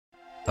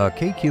A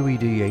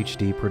KQED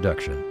HD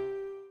production.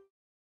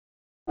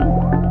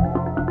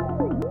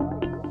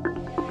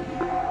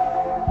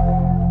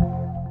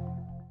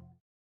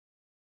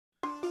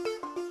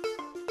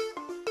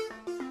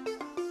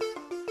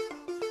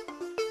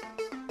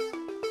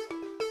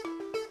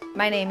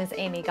 My name is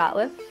Amy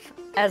Gotliffe.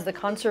 As the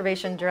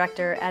conservation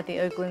director at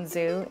the Oakland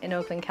Zoo in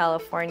Oakland,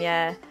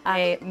 California,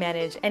 I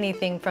manage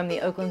anything from the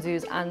Oakland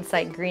Zoo's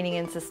on-site greening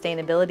and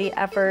sustainability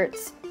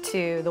efforts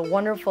to the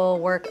wonderful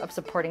work of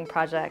supporting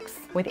projects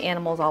with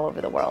animals all over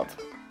the world.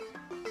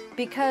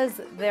 Because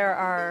there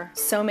are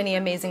so many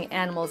amazing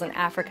animals in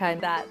Africa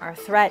that are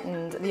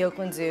threatened, the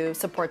Oakland Zoo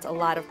supports a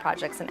lot of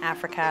projects in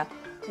Africa.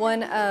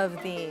 One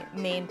of the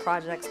main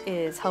projects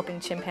is helping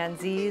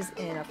chimpanzees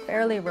in a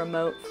fairly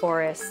remote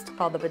forest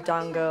called the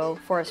Bodongo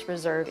Forest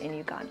Reserve in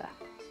Uganda.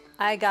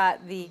 I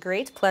got the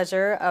great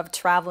pleasure of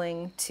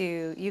traveling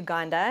to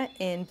Uganda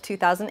in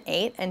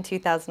 2008 and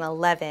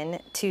 2011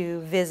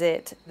 to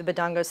visit the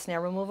Bodongo Snare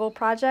Removal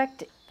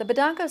Project. The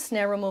Bodongo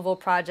Snare Removal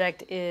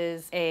Project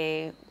is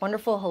a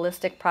wonderful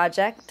holistic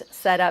project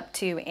set up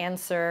to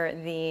answer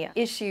the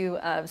issue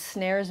of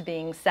snares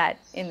being set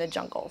in the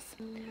jungles.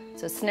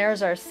 So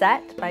snares are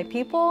set by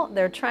people.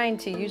 They're trying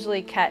to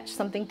usually catch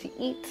something to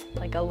eat,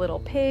 like a little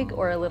pig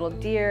or a little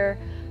deer,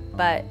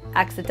 but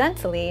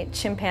accidentally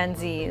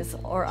chimpanzees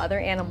or other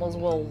animals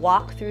will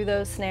walk through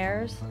those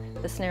snares.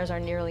 The snares are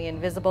nearly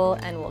invisible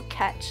and will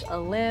catch a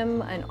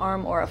limb, an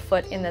arm, or a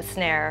foot in the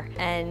snare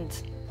and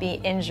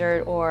be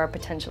injured or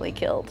potentially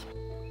killed.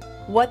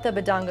 What the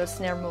Bodongo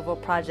Snare Removal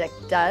Project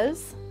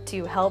does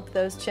to help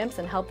those chimps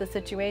and help the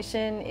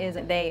situation is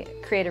they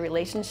create a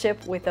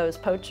relationship with those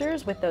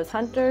poachers, with those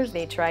hunters.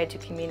 They try to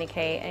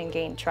communicate and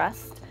gain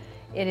trust.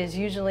 It is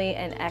usually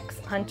an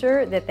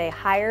ex-hunter that they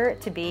hire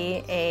to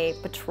be a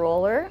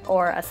patroller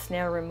or a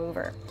snare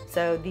remover.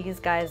 So these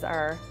guys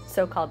are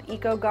so-called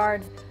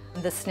eco-guards.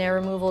 The snare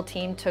removal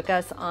team took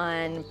us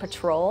on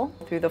patrol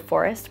through the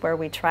forest where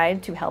we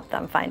tried to help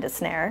them find a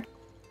snare.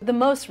 The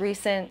most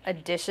recent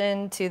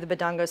addition to the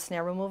Bodongo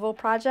Snare Removal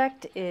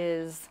Project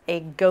is a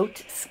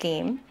goat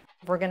scheme.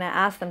 If we're going to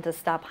ask them to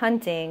stop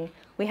hunting,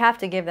 we have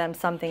to give them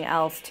something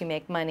else to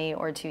make money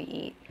or to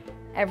eat.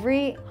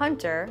 Every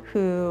hunter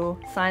who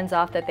signs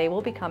off that they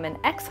will become an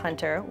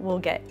ex-hunter will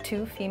get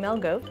 2 female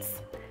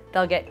goats.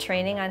 They'll get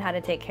training on how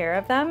to take care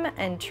of them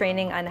and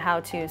training on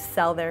how to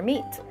sell their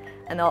meat.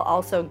 And they'll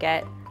also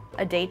get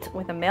a date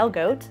with a male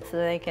goat so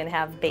they can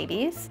have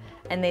babies.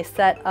 And they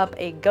set up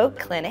a goat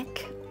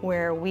clinic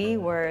where we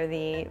were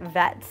the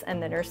vets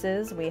and the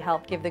nurses. We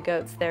helped give the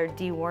goats their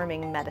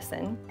deworming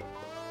medicine.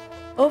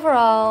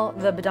 Overall,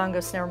 the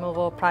Bodongo Snare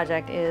Removal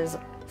Project is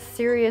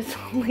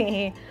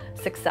seriously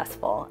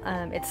successful.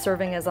 It's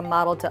serving as a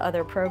model to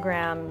other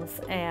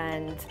programs,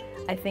 and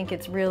I think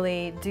it's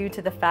really due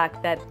to the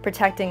fact that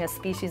protecting a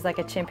species like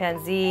a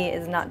chimpanzee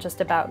is not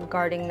just about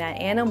guarding that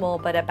animal,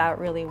 but about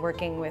really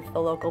working with the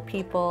local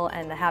people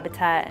and the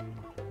habitat.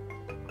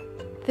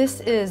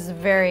 This is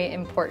very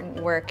important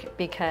work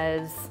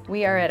because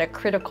we are at a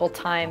critical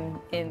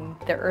time in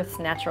the Earth's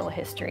natural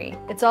history.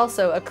 It's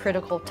also a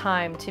critical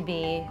time to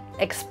be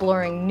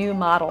exploring new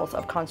models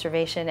of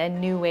conservation and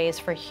new ways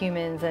for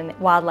humans and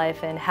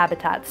wildlife and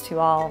habitats to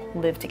all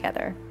live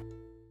together.